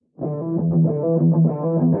Welcome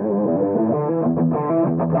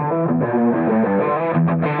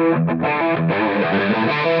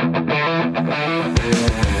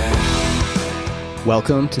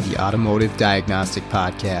to the Automotive Diagnostic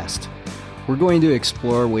Podcast. We're going to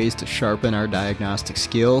explore ways to sharpen our diagnostic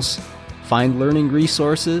skills, find learning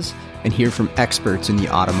resources, and hear from experts in the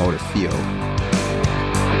automotive field.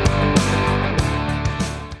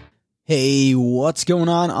 Hey, what's going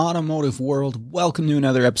on, automotive world? Welcome to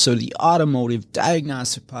another episode of the Automotive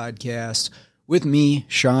Diagnostic Podcast with me,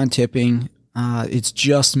 Sean Tipping. It's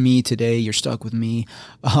just me today. You're stuck with me.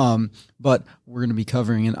 But we're going to be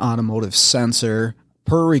covering an automotive sensor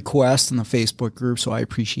per request in the Facebook group, so I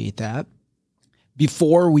appreciate that.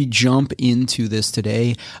 Before we jump into this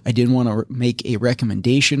today, I did want to make a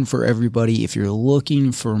recommendation for everybody. If you're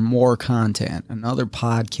looking for more content, another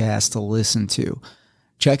podcast to listen to,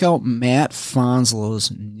 check out Matt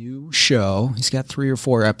Fonslow's new show. He's got 3 or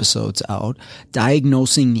 4 episodes out,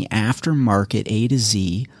 Diagnosing the Aftermarket A to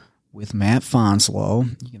Z with Matt Fonslow.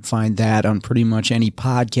 You can find that on pretty much any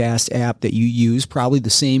podcast app that you use, probably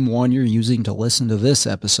the same one you're using to listen to this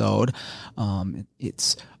episode.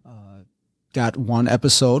 It's got 1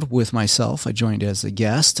 episode with myself. I joined as a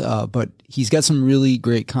guest, but he's got some really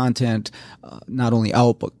great content, not only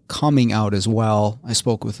out, but coming out as well. I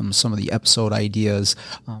spoke with him some of the episode ideas.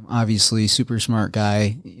 Obviously, super smart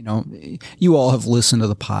guy. You know, you all have listened to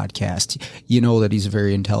the podcast. You know that he's a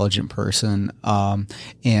very intelligent person,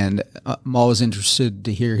 and I'm always interested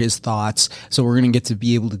to hear his thoughts. So we're going to get to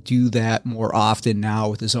be able to do that more often now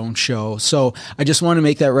with his own show. So I just want to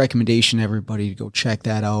make that recommendation to everybody to go check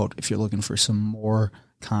that out if you're looking for some more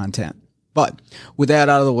content. But with that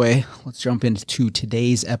out of the way, let's jump into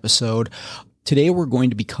today's episode. Today we're going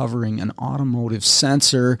to be covering an automotive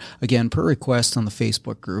sensor, again, per request on the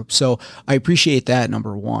Facebook group. So I appreciate that,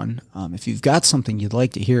 number one. If you've got something you'd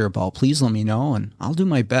like to hear about, please let me know, and I'll do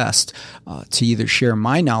my best to either share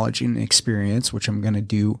my knowledge and experience, which I'm going to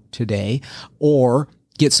do today, or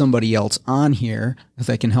get somebody else on here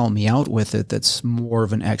that can help me out with it that's more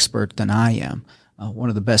of an expert than I am. One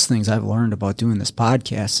of the best things I've learned about doing this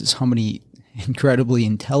podcast is how many incredibly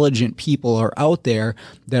intelligent people are out there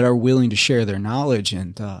that are willing to share their knowledge.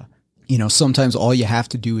 And, sometimes all you have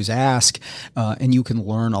to do is ask, and you can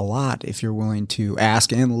learn a lot if you're willing to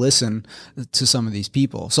ask and listen to some of these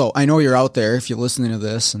people. So I know you're out there if you're listening to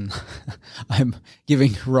this and I'm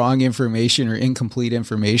giving wrong information or incomplete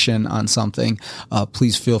information on something.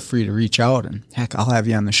 Please feel free to reach out, and heck, I'll have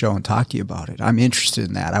you on the show and talk to you about it. I'm interested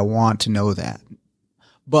in that. I want to know that.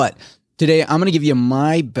 But today I'm going to give you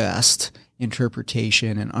my best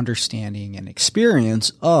interpretation and understanding and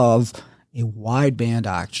experience of a wideband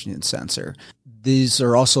oxygen sensor. These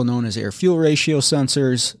are also known as air-fuel ratio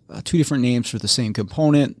sensors, 2 different names for the same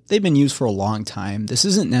component. They've been used for a long time. This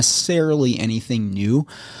isn't necessarily anything new.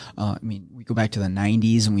 We go back to the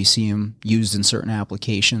 90s and we see them used in certain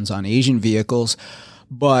applications on Asian vehicles.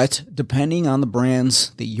 But depending on the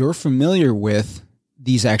brands that you're familiar with,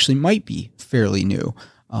 these actually might be fairly new.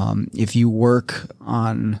 If you work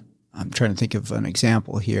on, I'm trying to think of an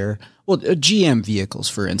example here. Well, GM vehicles,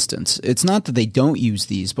 for instance, it's not that they don't use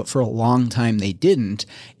these, but for a long time they didn't.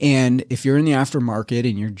 And if you're in the aftermarket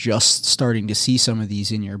and you're just starting to see some of these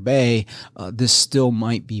in your bay, this still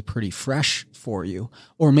might be pretty fresh for you.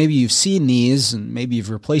 Or maybe you've seen these and maybe you've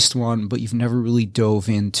replaced one, but you've never really dove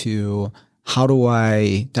into, how do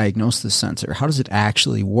I diagnose this sensor? How does it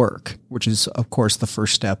actually work? Which is, of course, the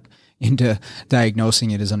first step into diagnosing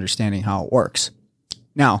it, is understanding how it works.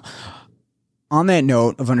 Now, on that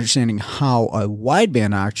note of understanding how a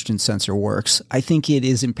wideband oxygen sensor works, I think it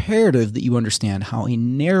is imperative that you understand how a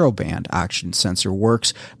narrowband oxygen sensor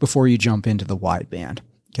works before you jump into the wideband.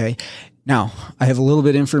 Okay. Now, I have a little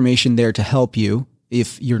bit of information there to help you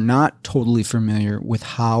if you're not totally familiar with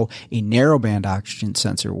how a narrowband oxygen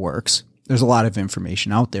sensor works. There's a lot of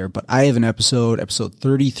information out there, but I have an episode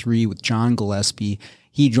 33 with John Gillespie.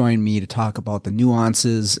 He joined me to talk about the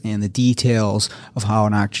nuances and the details of how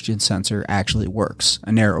an oxygen sensor actually works,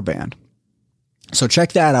 a narrowband. So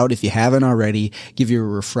check that out if you haven't already, give you a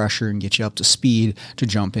refresher and get you up to speed to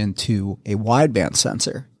jump into a wideband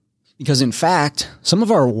sensor. Because in fact, some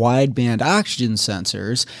of our wideband oxygen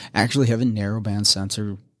sensors actually have a narrowband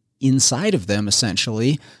sensor inside of them,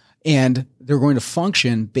 essentially, and they're going to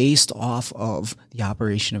function based off of the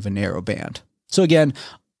operation of a narrowband. So again,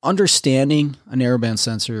 understanding a narrowband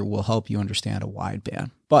sensor will help you understand a wideband.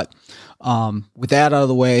 But with that out of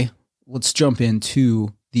the way, let's jump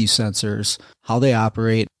into these sensors, how they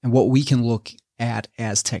operate, and what we can look at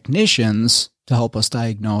as technicians to help us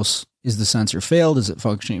diagnose, is the sensor failed? Is it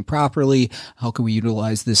functioning properly? How can we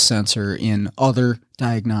utilize this sensor in other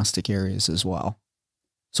diagnostic areas as well?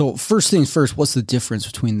 So first things first, what's the difference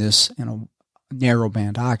between this and a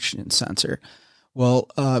narrowband oxygen sensor? Well,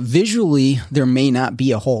 visually, there may not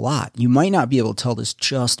be a whole lot. You might not be able to tell this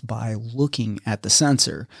just by looking at the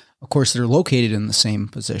sensor. Of course, they're located in the same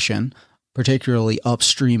position, particularly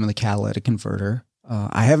upstream of the catalytic converter.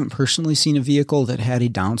 I haven't personally seen a vehicle that had a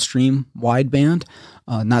downstream wideband.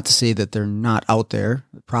 Not to say that they're not out there,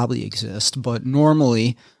 they probably exist, but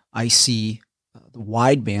normally I see the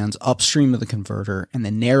widebands upstream of the converter and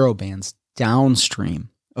the narrow bands downstream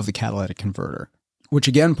of the catalytic converter, which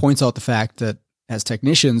again points out the fact that as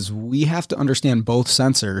technicians, we have to understand both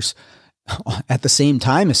sensors at the same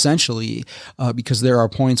time, essentially, because there are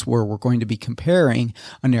points where we're going to be comparing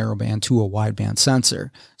a narrowband to a wideband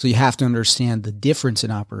sensor. So you have to understand the difference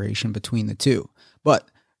in operation between the two. But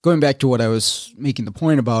going back to what I was making the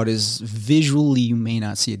point about is visually, you may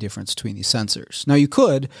not see a difference between these sensors. Now you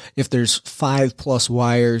could, if there's 5+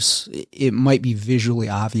 wires, it might be visually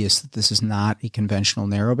obvious that this is not a conventional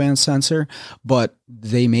narrowband sensor, but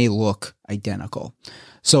they may look identical.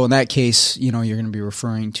 So in that case, you're going to be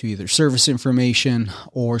referring to either service information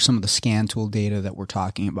or some of the scan tool data that we're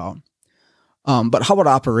talking about. But how about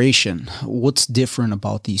operation? What's different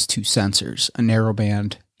about these two sensors, a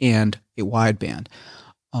narrowband and a wideband?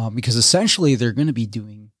 Because essentially they're going to be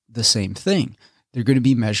doing the same thing. They're going to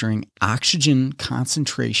be measuring oxygen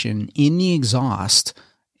concentration in the exhaust,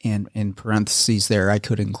 and in parentheses there, I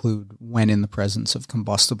could include when in the presence of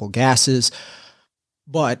combustible gases,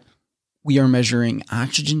 but we are measuring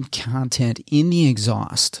oxygen content in the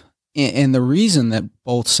exhaust. And the reason that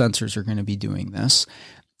both sensors are going to be doing this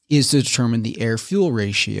is to determine the air-fuel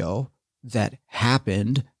ratio that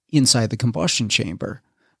happened inside the combustion chamber,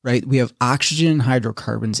 right? We have oxygen and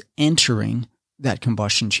hydrocarbons entering that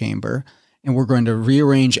combustion chamber, and we're going to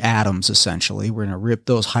rearrange atoms, essentially. We're going to rip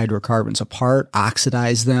those hydrocarbons apart,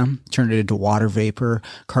 oxidize them, turn it into water vapor,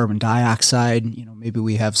 carbon dioxide. Maybe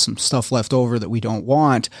we have some stuff left over that we don't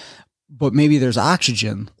want, but maybe there's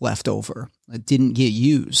oxygen left over that didn't get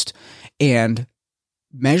used. And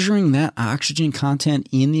measuring that oxygen content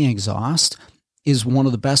in the exhaust is one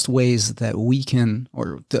of the best ways that we can,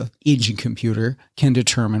 or the engine computer can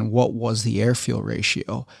determine what was the air-fuel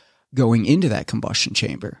ratio going into that combustion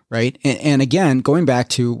chamber, right? And again, going back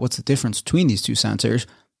to what's the difference between these two sensors,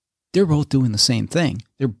 they're both doing the same thing.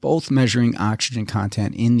 They're both measuring oxygen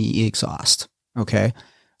content in the exhaust, okay?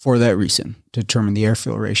 For that reason, to determine the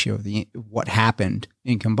air-fuel ratio of what happened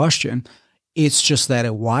in combustion. It's just that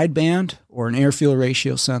a wideband or an air-fuel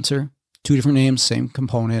ratio sensor, two different names, same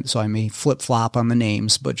component, so I may flip-flop on the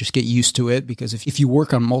names, but just get used to it, because if you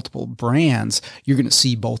work on multiple brands, you're going to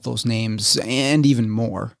see both those names and even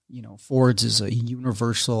more. Ford's is a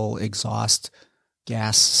universal exhaust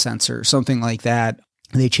gas sensor, something like that.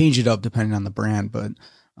 They change it up depending on the brand, but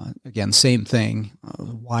again, same thing,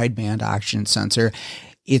 wideband oxygen sensor.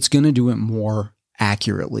 It's going to do it more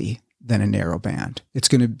accurately than a narrowband. It's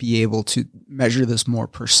going to be able to measure this more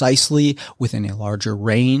precisely within a larger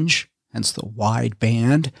range, hence the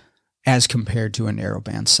wideband, as compared to a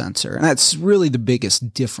narrowband sensor. And that's really the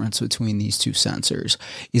biggest difference between these two sensors,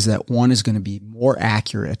 is that one is going to be more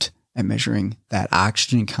accurate at measuring that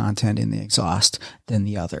oxygen content in the exhaust than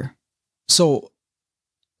the other. So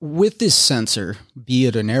with this sensor, be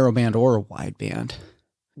it a narrowband or a wideband,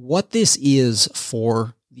 what this is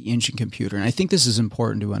for the engine computer, and I think this is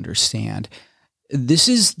important to understand, this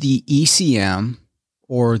is the ECM,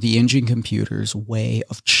 or the engine computer's way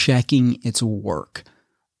of checking its work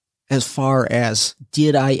as far as,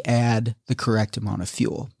 did I add the correct amount of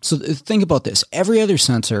fuel? So think about this. Every other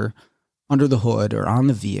sensor under the hood or on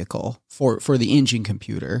the vehicle for the engine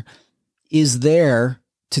computer is there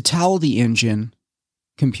to tell the engine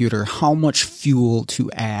computer how much fuel to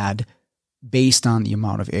add based on the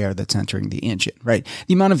amount of air that's entering the engine, right?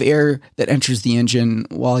 The amount of air that enters the engine,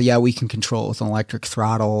 well, yeah, we can control it with an electric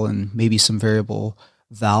throttle and maybe some variable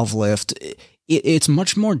valve lift. It's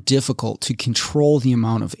much more difficult to control the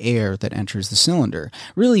amount of air that enters the cylinder.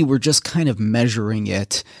 Really, we're just kind of measuring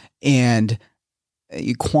it and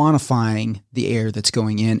quantifying the air that's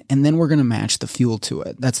going in, and then we're going to match the fuel to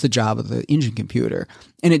it. That's the job of the engine computer.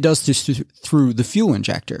 And it does this through the fuel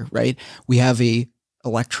injector, right? We have a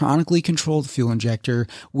electronically controlled fuel injector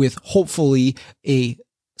with hopefully a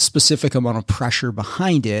specific amount of pressure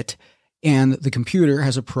behind it, and the computer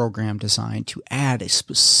has a program designed to add a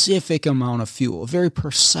specific amount of fuel, a very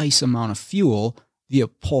precise amount of fuel via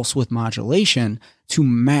pulse width modulation to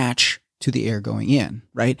match to the air going in,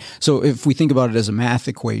 right? So if we think about it as a math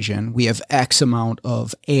equation, we have X amount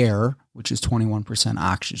of air which is 21%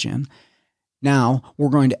 oxygen. Now we're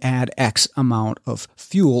going to add X amount of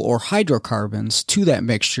fuel or hydrocarbons to that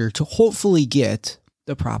mixture to hopefully get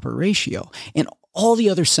the proper ratio. And all the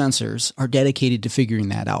other sensors are dedicated to figuring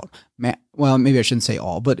that out. Well, maybe I shouldn't say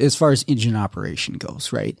all, but as far as engine operation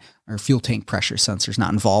goes, right? Our fuel tank pressure sensor's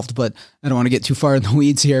not involved, but I don't want to get too far in the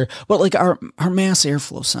weeds here. But like our mass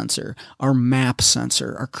airflow sensor, our MAP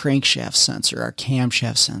sensor, our crankshaft sensor, our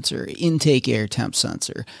camshaft sensor, intake air temp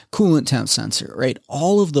sensor, coolant temp sensor, right?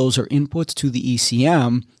 All of those are inputs to the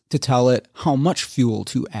ECM to tell it how much fuel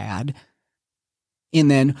to add. And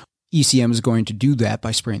then ECM is going to do that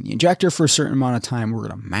by spraying the injector for a certain amount of time. We're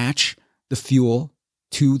going to match the fuel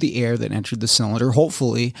to the air that entered the cylinder,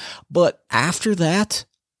 hopefully. But after that,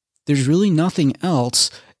 there's really nothing else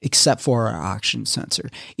except for our oxygen sensor.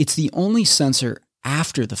 It's the only sensor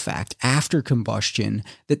after the fact, after combustion,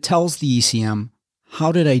 that tells the ECM,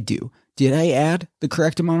 how did I do? Did I add the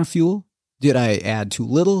correct amount of fuel? Did I add too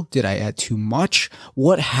little? Did I add too much?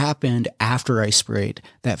 What happened after I sprayed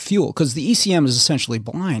that fuel? Because the ECM is essentially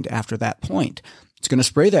blind after that point. It's going to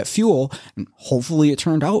spray that fuel, and hopefully it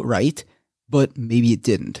turned out right, but maybe it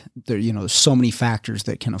didn't. There's so many factors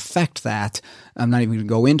that can affect that. I'm not even going to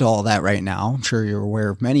go into all that right now. I'm sure you're aware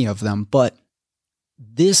of many of them, but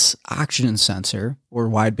this oxygen sensor or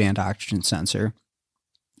wideband oxygen sensor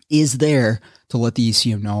is there to let the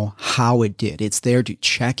ECM know how it did. It's there to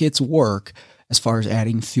check its work as far as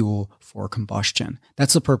adding fuel for combustion.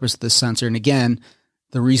 That's the purpose of this sensor. And again,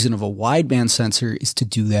 the reason of a wideband sensor is to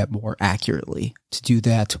do that more accurately, to do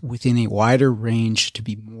that within a wider range, to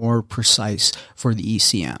be more precise for the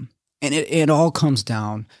ECM. And it all comes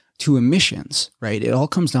down to emissions, right? It all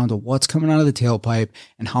comes down to what's coming out of the tailpipe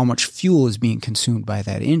and how much fuel is being consumed by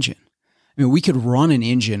that engine. I mean, we could run an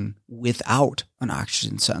engine without an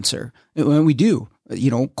oxygen sensor. And we do,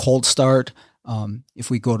 cold start. If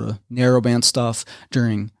we go to narrowband stuff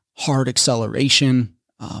during hard acceleration,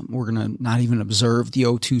 we're going to not even observe the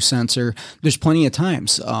O2 sensor. There's plenty of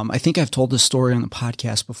times. I think I've told this story on the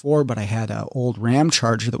podcast before, but I had an old Ram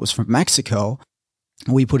Charger that was from Mexico.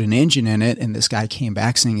 We put an engine in it, and this guy came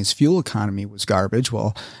back saying his fuel economy was garbage.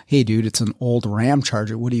 Well, hey, dude, it's an old Ram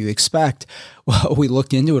Charger. What do you expect? Well, we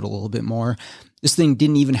looked into it a little bit more. This thing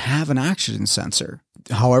didn't even have an oxygen sensor.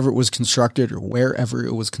 However it was constructed or wherever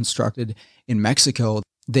it was constructed in Mexico,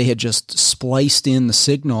 they had just spliced in the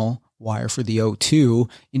signal wire for the O2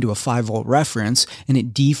 into a 5-volt reference, and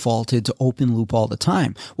it defaulted to open loop all the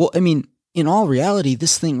time. Well, I mean, in all reality,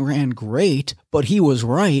 this thing ran great, but he was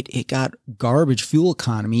right. It got garbage fuel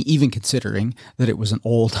economy, even considering that it was an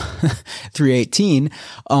old 318.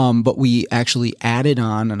 But we actually added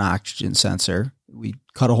on an oxygen sensor. We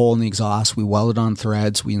cut a hole in the exhaust. We welded on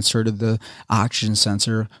threads. We inserted the oxygen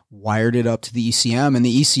sensor, wired it up to the ECM, and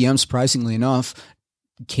the ECM, surprisingly enough,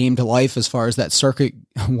 came to life as far as that circuit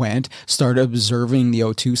went, started observing the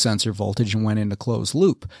O2 sensor voltage and went into closed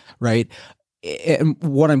loop, right? And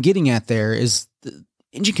what I'm getting at there is the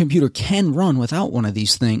engine computer can run without one of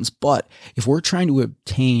these things, but if we're trying to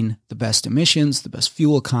obtain the best emissions, the best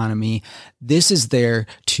fuel economy, this is there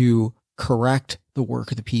to correct the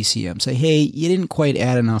work of the PCM. Say, hey, you didn't quite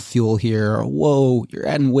add enough fuel here. Or, whoa, you're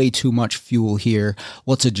adding way too much fuel here.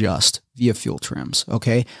 Let's adjust via fuel trims,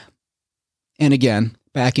 okay? And again,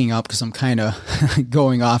 backing up because I'm kind of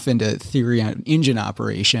going off into theory on engine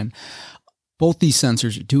operation, both these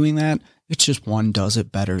sensors are doing that. It's just one does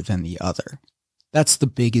it better than the other. That's the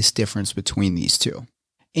biggest difference between these two.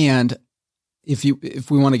 And if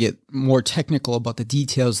we want to get more technical about the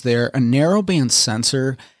details there, a narrowband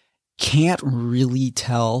sensor can't really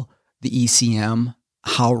tell the ECM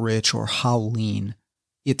how rich or how lean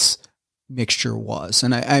its mixture was.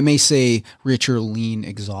 And I may say rich or lean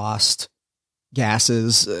exhaust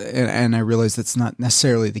gases, and I realize that's not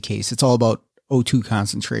necessarily the case. It's all about O2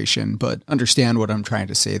 concentration, but understand what I'm trying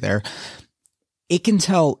to say there. It can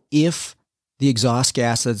tell if the exhaust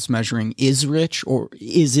gas that it's measuring is rich, or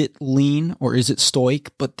is it lean, or is it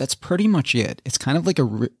stoic, but that's pretty much it. It's kind of like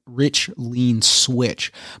a rich, lean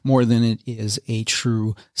switch more than it is a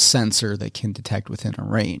true sensor that can detect within a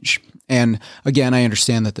range. And again, I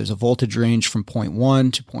understand that there's a voltage range from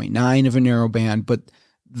 0.1 to 0.9 of a narrowband, but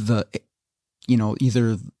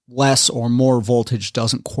either less or more voltage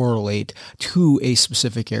doesn't correlate to a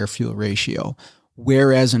specific air-fuel ratio.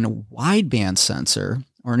 Whereas in a wideband sensor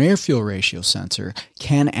or an air-fuel ratio sensor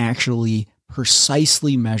can actually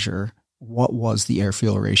precisely measure what was the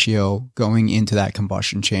air-fuel ratio going into that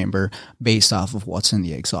combustion chamber based off of what's in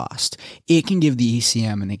the exhaust. It can give the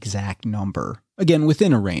ECM an exact number. Again,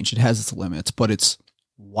 within a range. It has its limits, but it's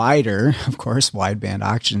wider, of course, wideband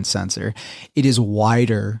oxygen sensor. It is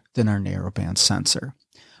wider than our narrowband sensor.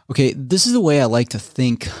 Okay, this is the way I like to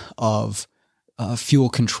think of fuel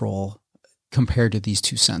control compared to these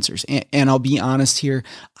two sensors. And I'll be honest here,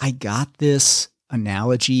 I got this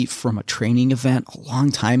analogy from a training event a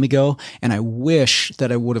long time ago, and I wish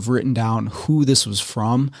that I would have written down who this was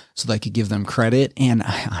from so that I could give them credit, and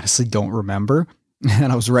I honestly don't remember.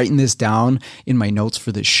 And I was writing this down in my notes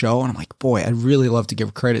for this show, and I'm like, boy, I'd really love to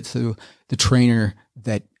give credit to the trainer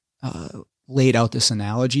that laid out this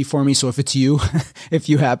analogy for me. So if it's you, if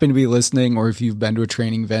you happen to be listening, or if you've been to a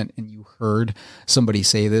training event and you heard somebody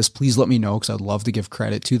say this, please let me know, because I'd love to give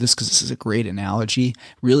credit to this, because this is a great analogy.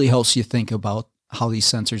 Really helps you think about how these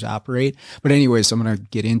sensors operate. But anyways, I'm going to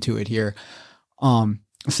get into it here.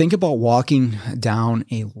 Think about walking down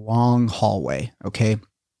a long hallway, okay?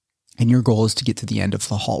 And your goal is to get to the end of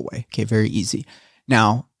the hallway. Okay, very easy.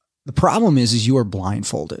 Now, the problem is you are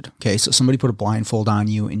blindfolded. Okay, so somebody put a blindfold on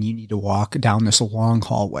you and you need to walk down this long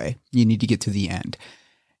hallway. You need to get to the end.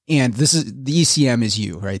 And this is, the ECM is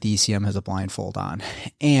you, right? The ECM has a blindfold on.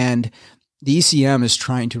 And the ECM is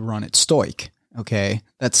trying to run it stoic. Okay,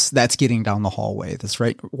 that's getting down the hallway. That's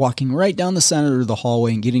right. Walking right down the center of the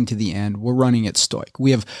hallway and getting to the end, we're running it stoic.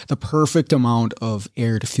 We have the perfect amount of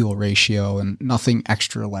air to fuel ratio and nothing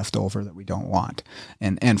extra left over that we don't want.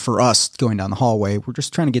 And for us going down the hallway, we're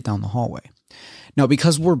just trying to get down the hallway. Now,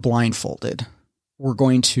 because we're blindfolded, we're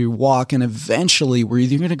going to walk, and eventually we're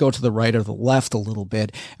either going to go to the right or the left a little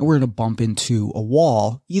bit, and we're going to bump into a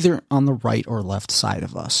wall either on the right or left side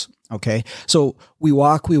of us. Okay, so we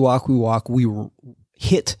walk, we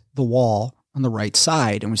hit the wall on the right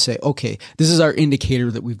side, and we say, okay, this is our indicator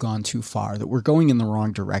that we've gone too far, that we're going in the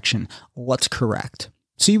wrong direction. Let's correct.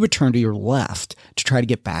 So you would turn to your left to try to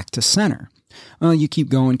get back to center. Well, you keep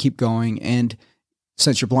going, and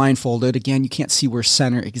since you're blindfolded, again, you can't see where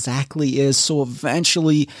center exactly is, so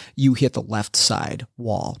eventually you hit the left side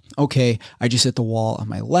wall. Okay, I just hit the wall on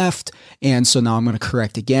my left, and so now I'm going to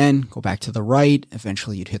correct again, go back to the right.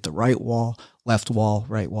 Eventually you'd hit the right wall, left wall,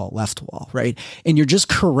 left wall, right? And you're just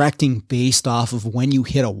correcting based off of when you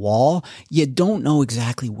hit a wall. You don't know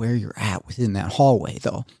exactly where you're at within that hallway,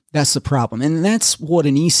 though. That's the problem, and that's what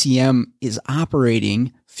an ECM is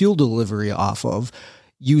operating fuel delivery off of,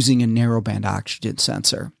 using a narrowband oxygen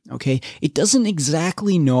sensor. Okay, it doesn't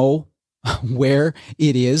exactly know where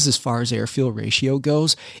it is as far as air fuel ratio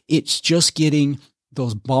goes. It's just getting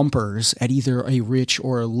those bumpers at either a rich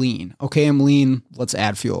or a lean. Okay, I'm lean, let's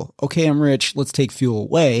add fuel. Okay, I'm rich, let's take fuel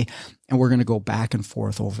away. And we're going to go back and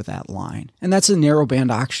forth over that line. And that's a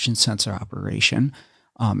narrowband oxygen sensor operation.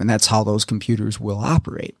 And that's how those computers will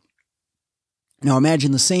operate. Now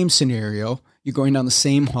imagine the same scenario. You're going down the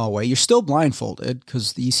same hallway. You're still blindfolded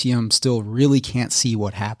because the ECM still really can't see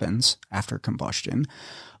what happens after combustion.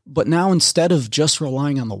 But now, instead of just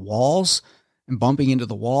relying on the walls and bumping into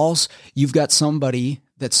the walls, you've got somebody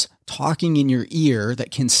that's talking in your ear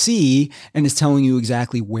that can see and is telling you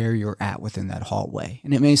exactly where you're at within that hallway.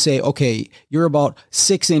 And it may say, okay, you're about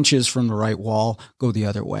 6 inches from the right wall, go the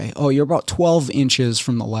other way. Oh, you're about 12 inches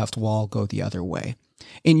from the left wall, go the other way.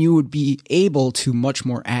 And you would be able to much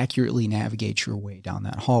more accurately navigate your way down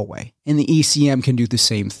that hallway. And the ECM can do the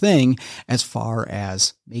same thing as far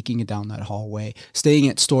as making it down that hallway, staying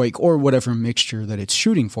at stoic, or whatever mixture that it's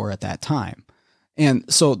shooting for at that time. And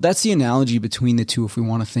so that's the analogy between the two if we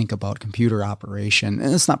want to think about computer operation.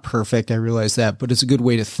 And it's not perfect, I realize that, but it's a good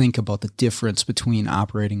way to think about the difference between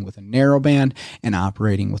operating with a narrowband and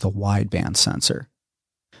operating with a wideband sensor.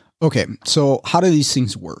 Okay, so how do these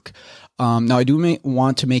things work? Now, I do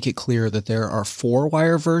want to make it clear that there are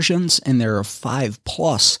 4-wire versions and there are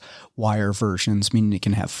 5+ wire versions, meaning it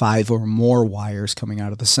can have 5 or more wires coming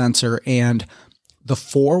out of the sensor. And the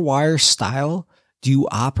 4-wire style do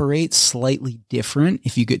operate slightly different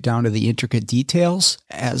if you get down to the intricate details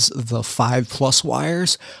as the 5+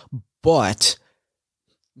 wires. But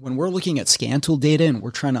when we're looking at scan tool data and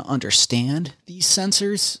we're trying to understand these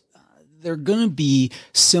sensors, they're going to be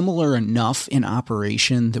similar enough in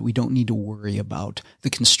operation that we don't need to worry about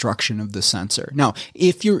the construction of the sensor. Now,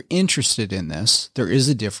 if you're interested in this, there is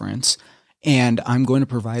a difference, and I'm going to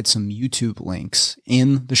provide some YouTube links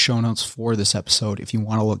in the show notes for this episode if you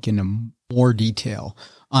want to look into more detail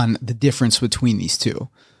on the difference between these two.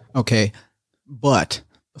 Okay, but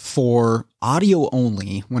for audio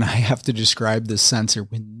only, when I have to describe this sensor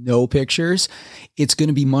with no pictures, it's going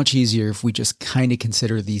to be much easier if we just kind of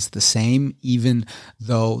consider these the same, even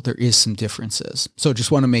though there is some differences. So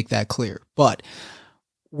just want to make that clear. But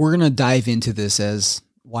we're going to dive into this as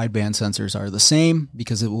wideband sensors are the same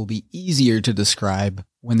because it will be easier to describe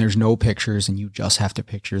when there's no pictures and you just have to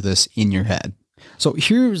picture this in your head. So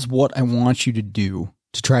here's what I want you to do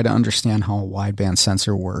to try to understand how a wideband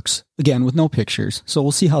sensor works. Again, with no pictures, so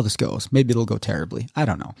we'll see how this goes. Maybe it'll go terribly. I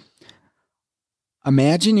don't know.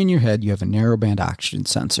 Imagine in your head you have a narrowband oxygen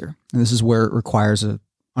sensor, and this is where it requires an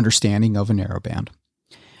understanding of a narrowband.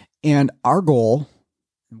 And our goal,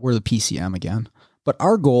 we're the PCM again, but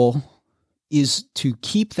our goal is to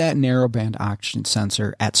keep that narrowband oxygen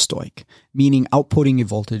sensor at stoich, meaning outputting a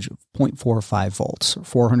voltage of 0.45 volts or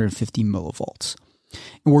 450 millivolts.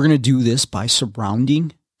 And we're going to do this by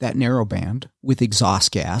surrounding that narrowband with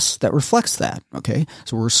exhaust gas that reflects that, okay?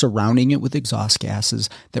 So we're surrounding it with exhaust gases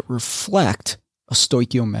that reflect a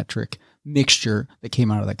stoichiometric mixture that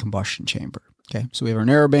came out of that combustion chamber. Okay, so we have our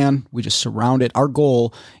narrowband, we just surround it. Our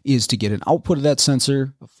goal is to get an output of that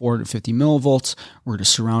sensor of 450 millivolts. We're to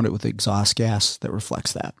surround it with exhaust gas that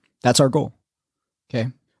reflects that. That's our goal.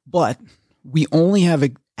 Okay, but we only have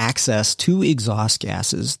access to exhaust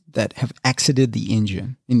gases that have exited the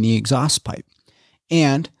engine in the exhaust pipe.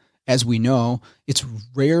 And as we know, it's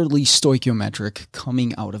rarely stoichiometric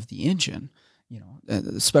coming out of the engine. You know,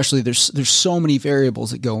 especially there's so many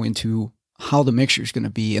variables that go into how the mixture is going to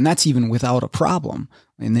be, and that's even without a problem.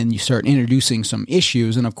 And then you start introducing some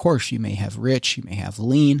issues, and of course you may have rich, you may have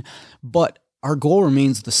lean, but our goal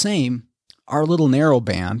remains the same. Our little narrow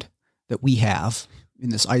band that we have in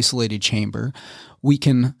this isolated chamber, we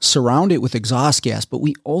can surround it with exhaust gas, but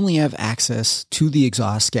we only have access to the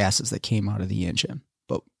exhaust gases that came out of the engine.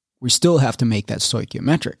 But we still have to make that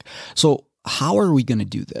stoichiometric. So how are we going to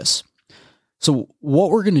do this? So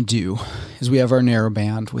what we're going to do is we have our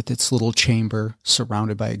narrowband with its little chamber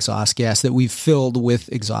surrounded by exhaust gas that we've filled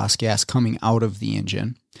with exhaust gas coming out of the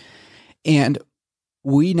engine. And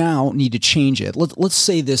we now need to change it. Let's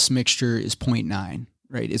say this mixture is 0.9,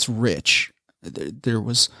 right? It's rich. There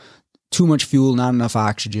was too much fuel, not enough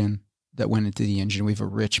oxygen that went into the engine. We have a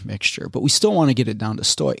rich mixture, but we still want to get it down to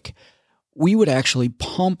stoich. We would actually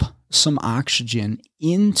pump some oxygen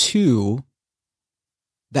into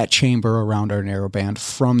that chamber around our narrowband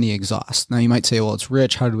from the exhaust. Now you might say, well, it's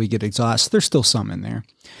rich. How do we get exhaust? There's still some in there.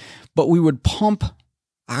 But we would pump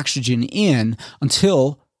oxygen in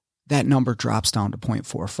until that number drops down to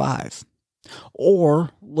 0.45.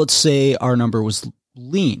 Or let's say our number was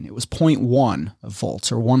lean. It was 0.1 volts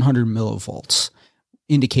or 100 millivolts,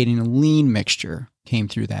 indicating a lean mixture came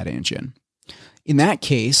through that engine. In that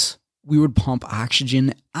case, we would pump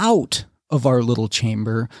oxygen out of our little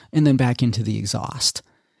chamber and then back into the exhaust.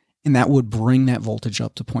 And that would bring that voltage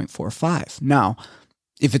up to 0.45. Now,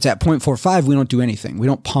 if it's at 0.45, we don't do anything. We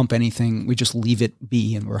don't pump anything. We just leave it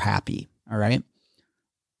be and we're happy. All right.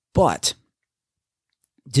 But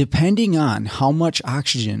depending on how much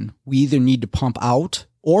oxygen we either need to pump out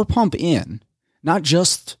or pump in, not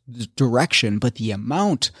just the direction, but the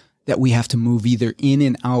amount that we have to move either in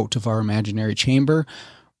and out of our imaginary chamber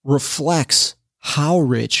reflects how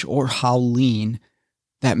rich or how lean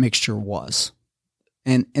that mixture was.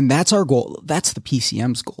 And that's our goal. That's the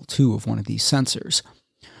PCM's goal too of one of these sensors.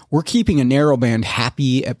 We're keeping a narrowband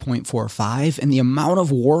happy at 0.45, and the amount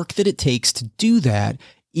of work that it takes to do that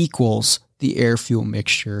equals the air-fuel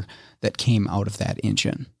mixture that came out of that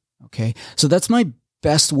engine. Okay, so that's my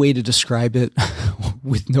best way to describe it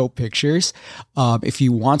with no pictures. If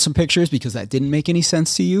you want some pictures because that didn't make any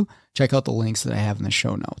sense to you, check out the links that I have in the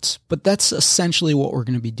show notes. But that's essentially what we're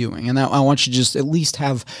going to be doing. And I want you to just at least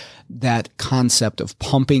have that concept of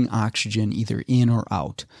pumping oxygen either in or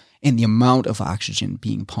out. And the amount of oxygen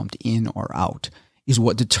being pumped in or out is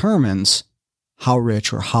what determines how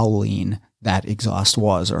rich or how lean that exhaust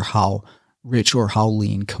was, or how rich or how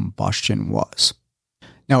lean combustion was.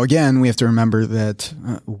 Now, again, we have to remember that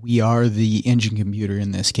we are the engine computer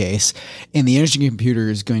in this case, and the engine computer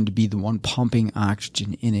is going to be the one pumping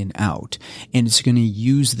oxygen in and out, and it's going to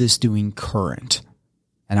use this doing current.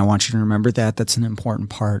 And I want you to remember that that's an important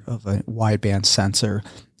part of a wideband sensor.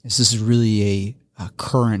 This is really a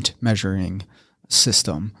current measuring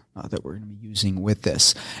system that we're going to be using with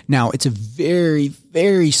this. Now, it's a very,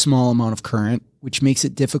 very small amount of current, which makes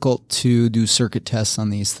it difficult to do circuit tests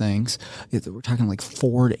on these things. We're talking like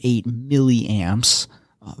 4 to 8 milliamps,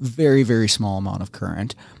 very, very small amount of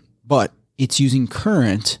current, but it's using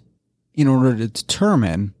current in order to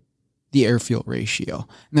determine the air-fuel ratio.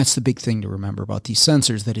 And that's the big thing to remember about these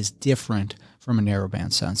sensors that is different from a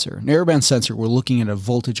narrowband sensor. Narrowband sensor, we're looking at a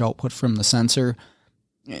voltage output from the sensor.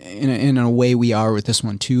 In a way we are with this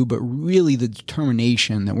one too, but really the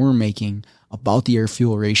determination that we're making about the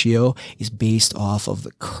air-fuel ratio is based off of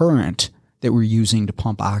the current that we're using to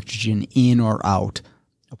pump oxygen in or out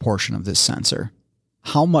a portion of this sensor.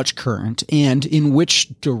 How much current and in which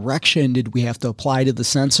direction did we have to apply to the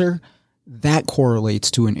sensor? that correlates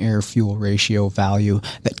to an air-fuel ratio value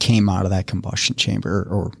that came out of that combustion chamber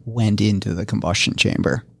or went into the combustion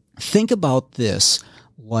chamber. Think about this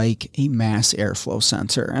like a mass airflow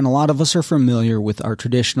sensor. And a lot of us are familiar with our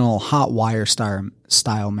traditional hot wire style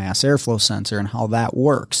mass airflow sensor and how that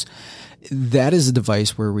works. That is a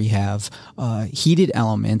device where we have a heated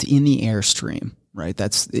element in the airstream, right?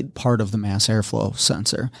 That's part of the mass airflow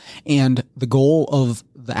sensor. And the goal of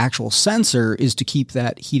the actual sensor is to keep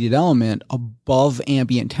that heated element above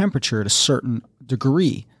ambient temperature at a certain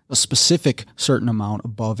degree, a specific certain amount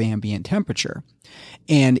above ambient temperature.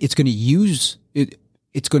 And it's going to use it.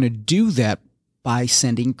 It's going to do that by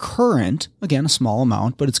sending current, again, a small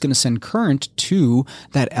amount, but it's going to send current to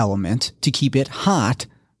that element to keep it hot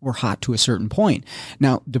or hot to a certain point.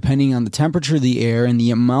 Now, depending on the temperature of the air and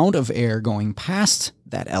the amount of air going past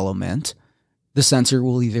that element, the sensor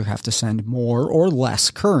will either have to send more or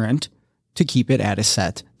less current to keep it at a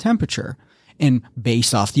set temperature. And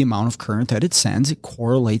based off the amount of current that it sends, it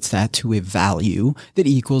correlates that to a value that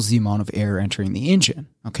equals the amount of air entering the engine.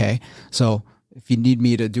 Okay, so if you need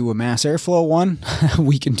me to do a mass airflow one,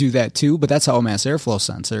 we can do that too, but that's how a mass airflow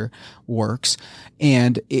sensor works.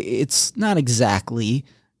 And it's not exactly,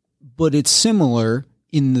 but it's similar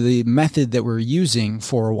in the method that we're using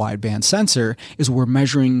for a wideband sensor is we're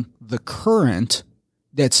measuring the current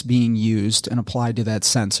that's being used and applied to that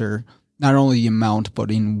sensor, not only the amount, but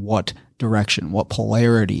in what direction, what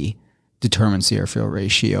polarity determines the air-fuel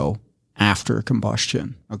ratio after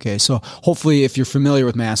combustion. Okay, so hopefully if you're familiar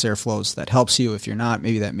with mass airflows, that helps you. If you're not,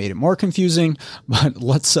 maybe that made it more confusing, but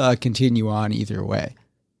let's continue on either way.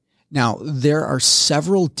 Now, there are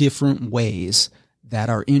several different ways that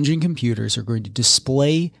our engine computers are going to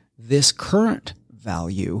display this current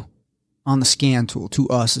value on the scan tool to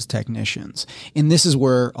us as technicians. And this is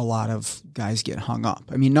where a lot of guys get hung up.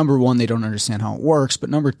 I mean, number one, they don't understand how it works,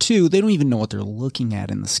 but number two, they don't even know what they're looking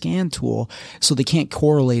at in the scan tool, so they can't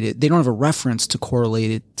correlate it. They don't have a reference to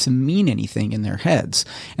correlate it to mean anything in their heads.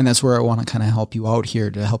 And that's where I want to kind of help you out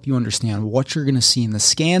here to help you understand what you're going to see in the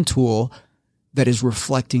scan tool that is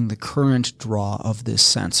reflecting the current draw of this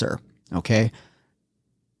sensor. Okay.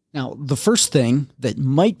 Now, the first thing that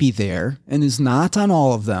might be there and is not on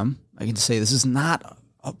all of them, I can say this is not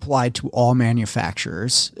applied to all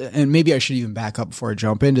manufacturers, and maybe I should even back up before I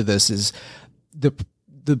jump into this, is the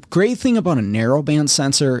great thing about a narrowband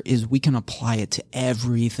sensor is we can apply it to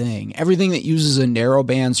everything. Everything that uses a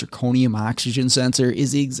narrowband zirconium oxygen sensor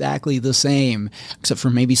is exactly the same, except for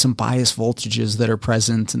maybe some bias voltages that are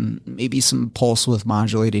present and maybe some pulse width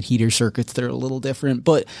modulated heater circuits that are a little different,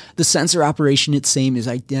 but the sensor operation is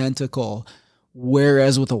identical.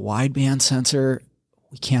 Whereas with a wideband sensor,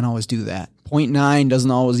 we can't always do that. 0.9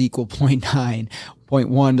 doesn't always equal 0.9.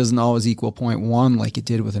 0.1 doesn't always equal 0.1 like it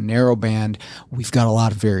did with a narrowband. We've got a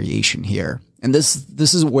lot of variation here. And this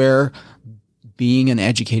is where being an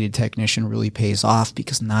educated technician really pays off,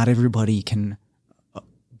 because not everybody can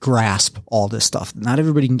grasp all this stuff. Not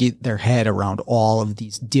everybody can get their head around all of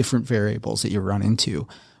these different variables that you run into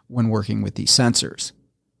when working with these sensors.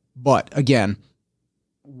 But again,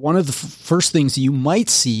 one of the first things you might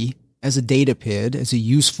see as a data PID, as a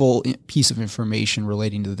useful piece of information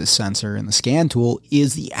relating to the sensor and the scan tool,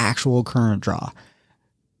 is the actual current draw.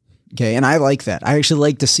 Okay, and I like that. I actually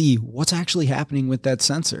like to see what's actually happening with that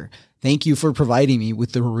sensor. Thank you for providing me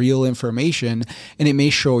with the real information, and it may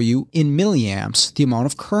show you in milliamps the amount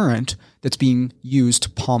of current that's being used to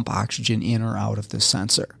pump oxygen in or out of the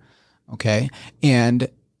sensor. Okay, and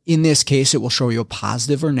in this case, it will show you a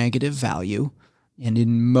positive or negative value, and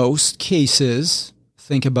in most cases,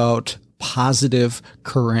 think about positive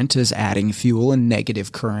current as adding fuel and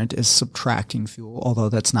negative current as subtracting fuel, although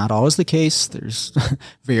that's not always the case. There's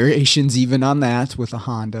variations even on that. With a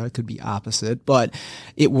Honda, it could be opposite, but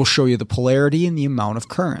it will show you the polarity and the amount of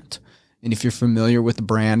current. And if you're familiar with the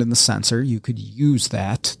brand and the sensor, you could use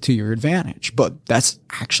that to your advantage. But that's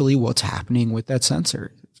actually what's happening with that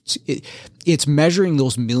sensor. It's measuring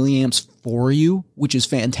those milliamps for you, which is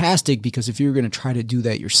fantastic, because if you're going to try to do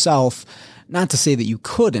that yourself, not to say that you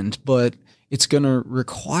couldn't, but it's going to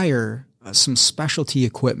require some specialty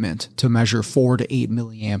equipment to measure 4 to 8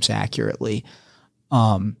 milliamps accurately,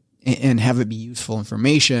 and have it be useful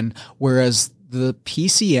information. Whereas the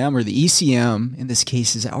PCM or the ECM in this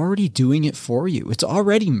case is already doing it for you. It's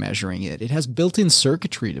already measuring it. It has built-in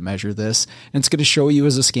circuitry to measure this, and it's going to show you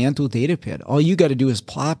as a scan tool data PID. All you got to do is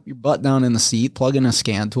plop your butt down in the seat, plug in a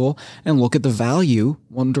scan tool, and look at the value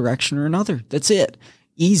one direction or another. That's it.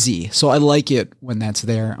 Easy. So I like it when that's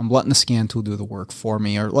there. I'm letting the scan tool do the work for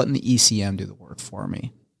me, or letting the ECM do the work for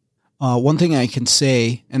me. One thing I can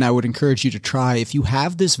say, and I would encourage you to try, if you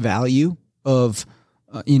have this value of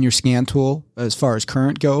in your scan tool as far as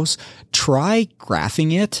current goes, try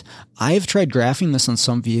graphing it. I've tried graphing this on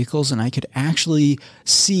some vehicles, and I could actually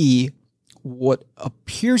see what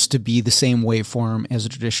appears to be the same waveform as a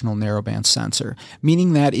traditional narrowband sensor,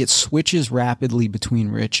 meaning that it switches rapidly between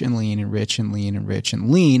rich and lean and rich and lean and rich and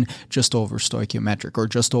lean just over stoichiometric or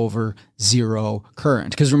just over zero current.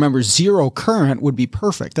 Because remember, zero current would be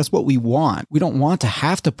perfect. That's what we want. We don't want to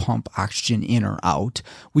have to pump oxygen in or out.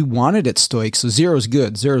 We want it at stoic, so zero is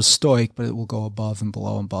good. Zero is stoic, but it will go above and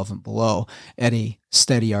below at a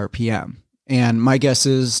steady RPM. And my guess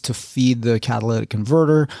is to feed the catalytic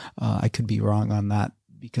converter. I could be wrong on that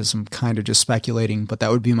because I'm kind of just speculating, but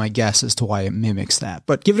that would be my guess as to why it mimics that.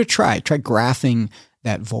 But give it a try. Try graphing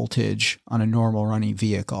that voltage on a normal running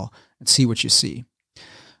vehicle and see what you see.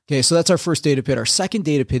 Okay, so that's our first data pit. Our second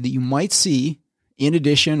data pit that you might see in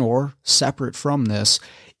addition or separate from this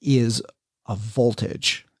is a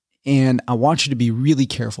voltage. And I want you to be really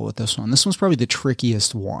careful with this one. This one's probably the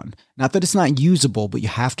trickiest one. Not that it's not usable, but you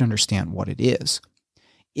have to understand what it is.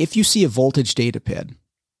 If you see a voltage data pit,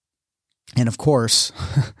 and of course,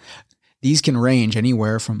 these can range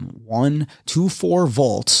anywhere from 1 to 4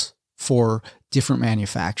 volts for different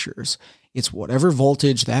manufacturers. It's whatever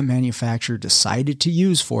voltage that manufacturer decided to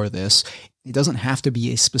use for this. It doesn't have to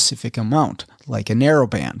be a specific amount, like a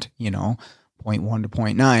narrowband, 0.1 to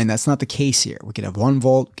 0.9. That's not the case here. We could have 1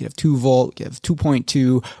 volt, we could have 2 volt, we could have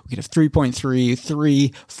 2.2, we could have 3.3,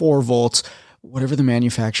 3, 4 volts, whatever the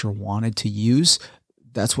manufacturer wanted to use.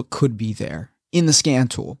 That's what could be there in the scan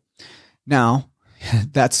tool. Now,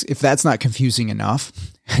 if that's not confusing enough,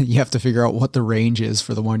 you have to figure out what the range is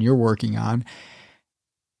for the one you're working on.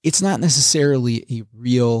 It's not necessarily a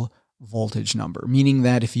real voltage number, meaning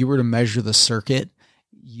that if you were to measure the circuit,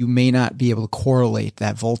 you may not be able to correlate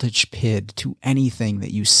that voltage PID to anything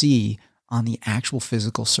that you see on the actual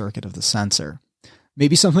physical circuit of the sensor.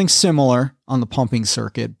 Maybe something similar on the pumping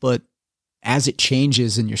circuit, but as it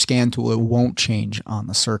changes in your scan tool, it won't change on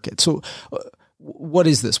the circuit. So what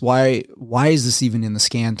is this? Why is this even in the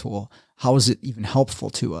scan tool? How is it even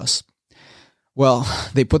helpful to us? Well,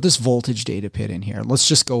 they put this voltage data pit in here. Let's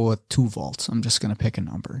just go with 2 volts. I'm just going to pick a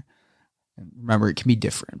number. And remember, it can be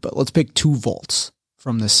different, but let's pick 2 volts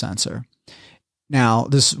from this sensor. Now,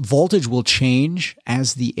 this voltage will change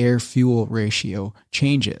as the air-fuel ratio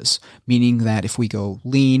changes, meaning that if we go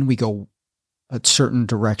lean, we go a certain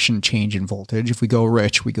direction, change in voltage. If we go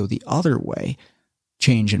rich, we go the other way,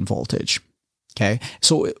 change in voltage. Okay,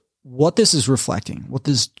 so what this is reflecting, what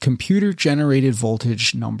this computer-generated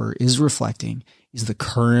voltage number is reflecting, is the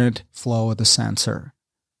current flow of the sensor.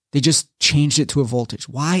 They just changed it to a voltage.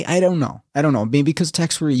 Why? I don't know. Maybe because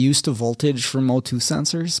techs were used to voltage from O2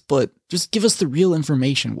 sensors, but just give us the real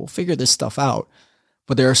information. We'll figure this stuff out.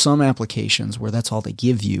 But there are some applications where that's all they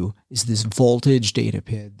give you is this voltage data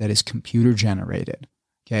PID that is computer generated.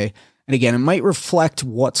 Okay. And again, it might reflect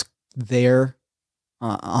what's there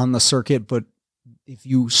on the circuit, but if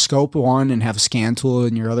you scope one and have a scan tool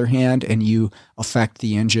in your other hand and you affect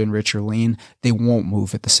the engine rich or lean, they won't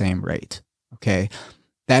move at the same rate. Okay.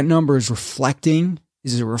 That number is a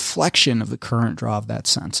reflection of the current draw of that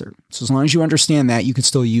sensor. So as long as you understand that, you can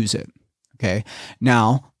still use it. Okay.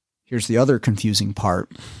 Now, here's the other confusing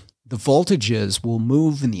part. The voltages will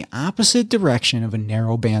move in the opposite direction of a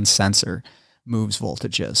narrowband sensor moves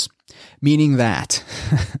voltages, meaning that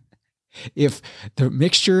if the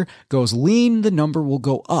mixture goes lean, the number will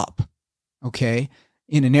go up. Okay.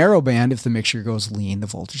 In a narrowband, if the mixture goes lean, the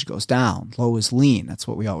voltage goes down. Low is lean. That's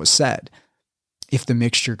what we always said. If the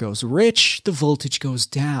mixture goes rich, the voltage goes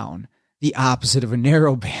down, the opposite of a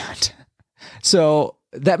narrowband. So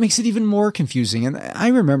that makes it even more confusing. And I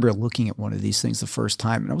remember looking at one of these things the first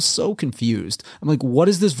time, and I was so confused. I'm like, what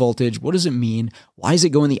is this voltage? What does it mean? Why is it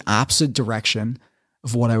going the opposite direction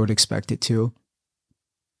of what I would expect it to?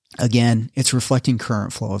 Again, it's reflecting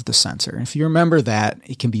current flow of the sensor. And if you remember that,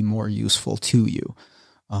 it can be more useful to you.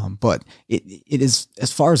 But it is,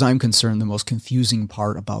 as far as I'm concerned, the most confusing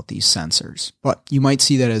part about these sensors. But you might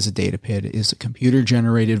see that as a data PID is a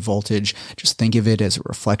computer-generated voltage. Just think of it as a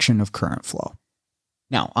reflection of current flow.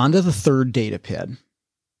 Now, on to the third data PID,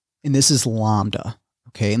 and this is Lambda.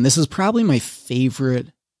 Okay, and this is probably my favorite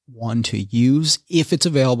one to use if it's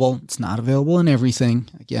available. It's not available in everything.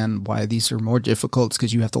 Again, why these are more difficult is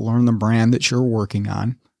because you have to learn the brand that you're working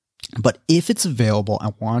on. But if it's available,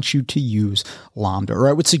 I want you to use Lambda, or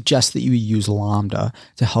I would suggest that you use Lambda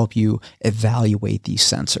to help you evaluate these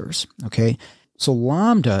sensors. Okay. So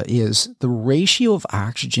Lambda is the ratio of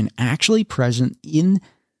oxygen actually present in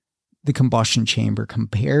the combustion chamber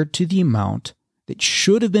compared to the amount that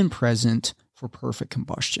should have been present for perfect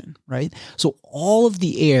combustion, right? So all of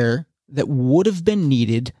the air that would have been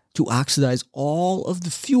needed to oxidize all of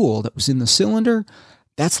the fuel that was in the cylinder,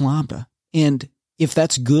 that's lambda. And if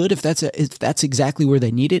that's good, if that's exactly where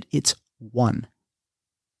they need it, it's 1.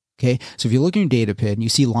 Okay, so if you look in your data PID and you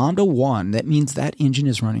see lambda 1, that means that engine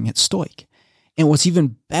is running at stoich. And what's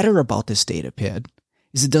even better about this data PID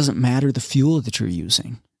is it doesn't matter the fuel that you're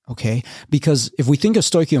using. Okay, because if we think of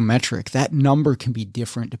stoichiometric, that number can be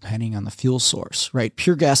different depending on the fuel source, right?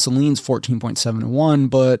 Pure gasoline's 14.7 to 1,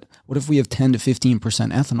 but what if we have 10 to 15%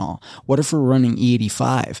 ethanol? What if we're running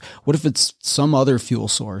E85? What if it's some other fuel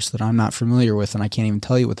source that I'm not familiar with and I can't even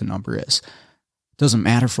tell you what the number is? It doesn't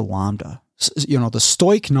matter for lambda. The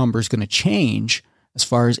stoich number is going to change as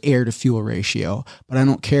far as air to fuel ratio, but I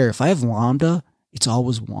don't care. If I have lambda, it's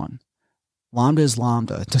always 1. Lambda is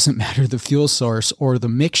lambda. It doesn't matter the fuel source or the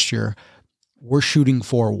mixture. We're shooting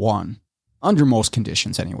for 1 under most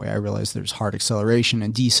conditions anyway. I realize there's hard acceleration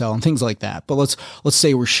and decel and things like that, but let's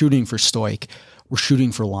say we're shooting for stoich. We're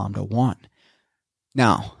shooting for lambda 1.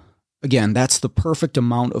 Now, again, that's the perfect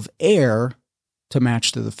amount of air to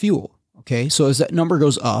match to the fuel. Okay, so as that number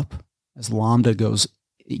goes up, as lambda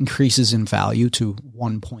increases in value to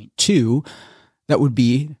 1.2, that would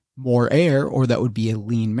be more air, or that would be a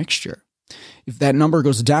lean mixture. If that number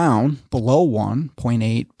goes down below 1,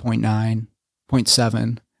 0.8, 0.9,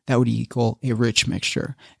 0.7, that would equal a rich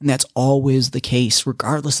mixture. And that's always the case,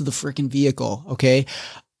 regardless of the freaking vehicle, okay?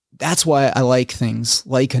 That's why I like things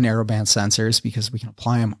like narrowband sensors, because we can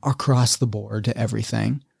apply them across the board to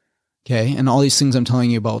everything, okay? And all these things I'm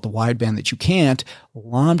telling you about the wideband that you can't,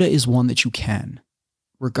 lambda is one that you can.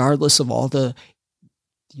 Regardless of all the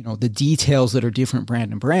details that are different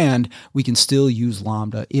brand and brand, we can still use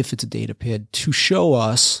lambda if it's a data PID to show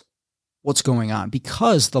us what's going on,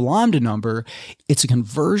 because the lambda number, it's a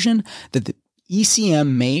conversion that the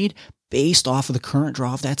ECM made based off of the current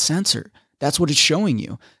draw of that sensor. That's what it's showing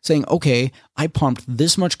you, saying, okay, I pumped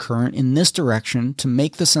this much current in this direction to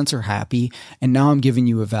make the sensor happy, and now I'm giving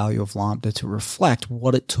you a value of lambda to reflect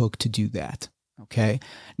what it took to do that. Okay.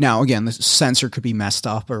 Now, again, the sensor could be messed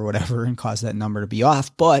up or whatever and cause that number to be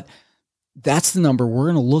off, but that's the number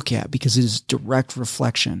we're going to look at because it is direct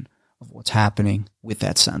reflection of what's happening with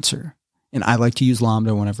that sensor. And I like to use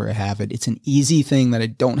lambda whenever I have it. It's an easy thing that I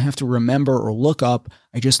don't have to remember or look up.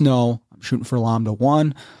 I just know I'm shooting for lambda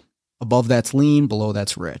 1. Above that's lean, below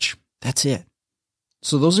that's rich. That's it.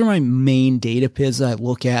 So those are my main data PIDs that I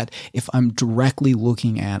look at if I'm directly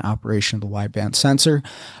looking at operation of the wideband sensor.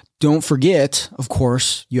 Don't forget, of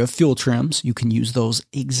course, you have fuel trims. You can use those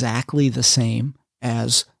exactly the same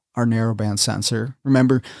as our narrowband sensor.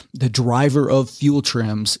 Remember, the driver of fuel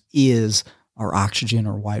trims is our oxygen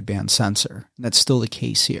or wideband sensor. That's still the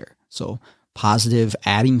case here. So positive,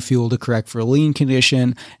 adding fuel to correct for a lean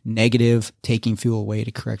condition, negative, taking fuel away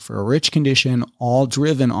to correct for a rich condition, all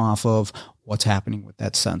driven off of what's happening with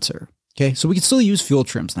that sensor. Okay, so we can still use fuel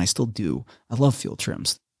trims, and I still do. I love fuel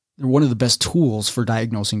trims. They're one of the best tools for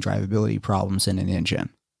diagnosing drivability problems in an engine.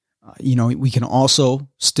 We can also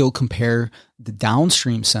still compare the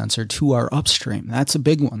downstream sensor to our upstream. That's a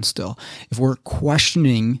big one still. If we're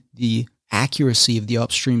questioning the accuracy of the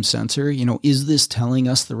upstream sensor, is this telling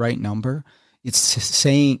us the right number? It's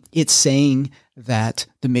saying that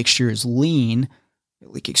the mixture is lean,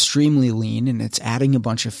 like extremely lean, and it's adding a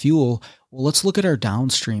bunch of fuel. Well, let's look at our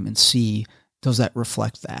downstream and see, does that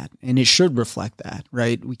reflect that? And it should reflect that,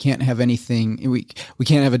 right? We can't have anything, we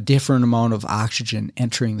can't have a different amount of oxygen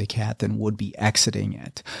entering the cat than would be exiting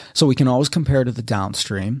it. So we can always compare to the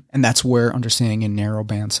downstream, and that's where understanding a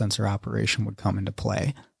narrowband sensor operation would come into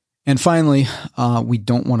play. And finally, we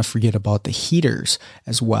don't want to forget about the heaters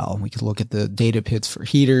as well. We could look at the data PIDs for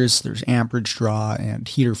heaters. There's amperage draw and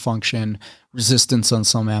heater function, resistance on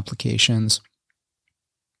some applications.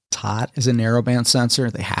 It's hot as a narrowband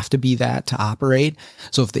sensor. They have to be that to operate.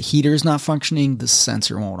 So if the heater is not functioning, the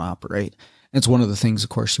sensor won't operate. And it's one of the things,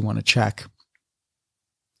 of course, you want to check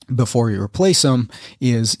before you replace them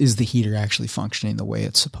is the heater actually functioning the way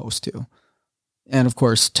it's supposed to? And of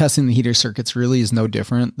course, testing the heater circuits really is no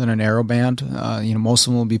different than a narrowband. Most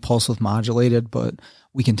of them will be pulse width modulated, but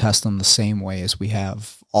we can test them the same way as we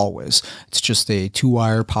have always. It's just a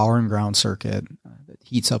 2-wire power and ground circuit that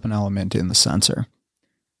heats up an element in the sensor.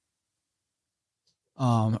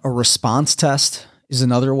 A response test is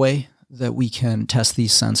another way that we can test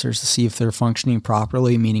these sensors to see if they're functioning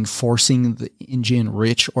properly, meaning forcing the engine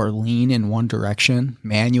rich or lean in one direction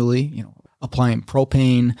manually, applying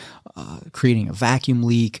propane, creating a vacuum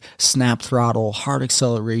leak, snap throttle, hard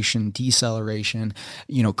acceleration, deceleration,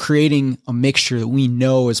 creating a mixture that we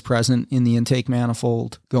know is present in the intake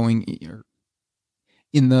manifold going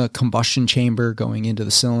in the combustion chamber, going into the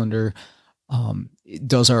cylinder.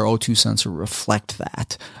 does our O2 sensor reflect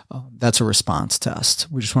that? That's a response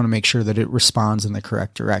test. We just want to make sure that it responds in the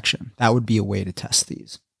correct direction. That would be a way to test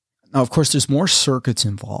these. Now, of course, there's more circuits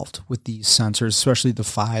involved with these sensors, especially the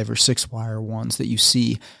 5 or 6 wire ones that you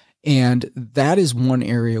see. And that is one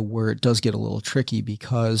area where it does get a little tricky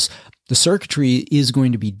because the circuitry is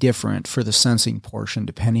going to be different for the sensing portion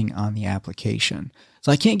depending on the application.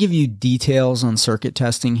 So I can't give you details on circuit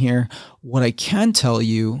testing here. What I can tell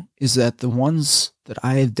you is that the ones that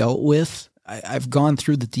I have dealt with, I've gone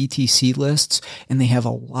through the DTC lists and they have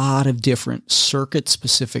a lot of different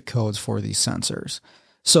circuit-specific codes for these sensors.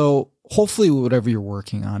 So hopefully whatever you're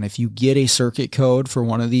working on, if you get a circuit code for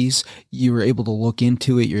one of these, you're able to look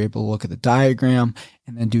into it, you're able to look at the diagram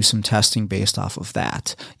and then do some testing based off of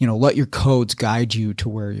that. Let your codes guide you to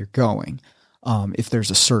where you're going if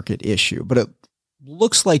there's a circuit issue. But it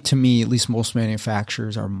looks like to me, at least most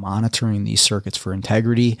manufacturers are monitoring these circuits for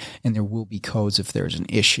integrity, and there will be codes if there's an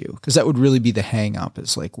issue. Because that would really be the hang up.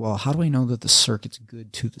 It's like, well, how do I know that the circuit's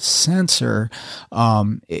good to the sensor?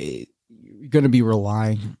 You're going to be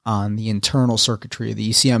relying on the internal circuitry of the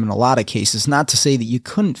ECM in a lot of cases. Not to say that you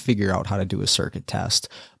couldn't figure out how to do a circuit test,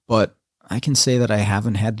 but I can say that I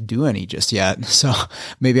haven't had to do any just yet. So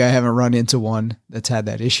maybe I haven't run into one that's had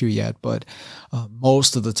that issue yet, but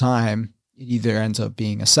most of the time it either ends up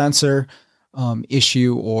being a sensor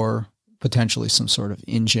issue or potentially some sort of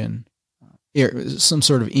engine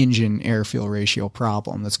air-fuel ratio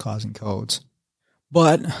problem that's causing codes.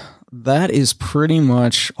 But that is pretty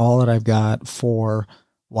much all that I've got for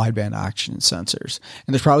wideband oxygen sensors.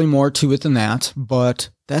 And there's probably more to it than that, but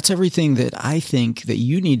that's everything that I think that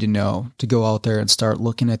you need to know to go out there and start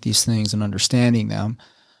looking at these things and understanding them.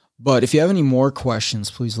 But if you have any more questions,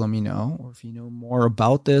 please let me know. Or if you know more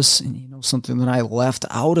about this and you know something that I left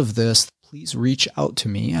out of this, please reach out to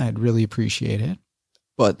me. I'd really appreciate it.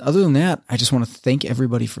 But other than that, I just want to thank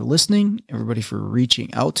everybody for listening, everybody for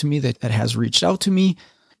reaching out to me that has reached out to me.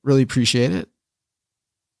 Really appreciate it.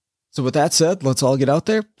 So with that said, let's all get out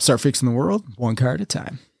there, start fixing the world one car at a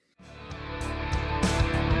time.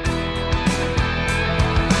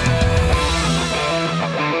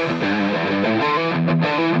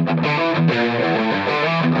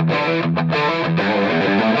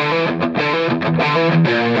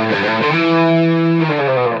 Yeah.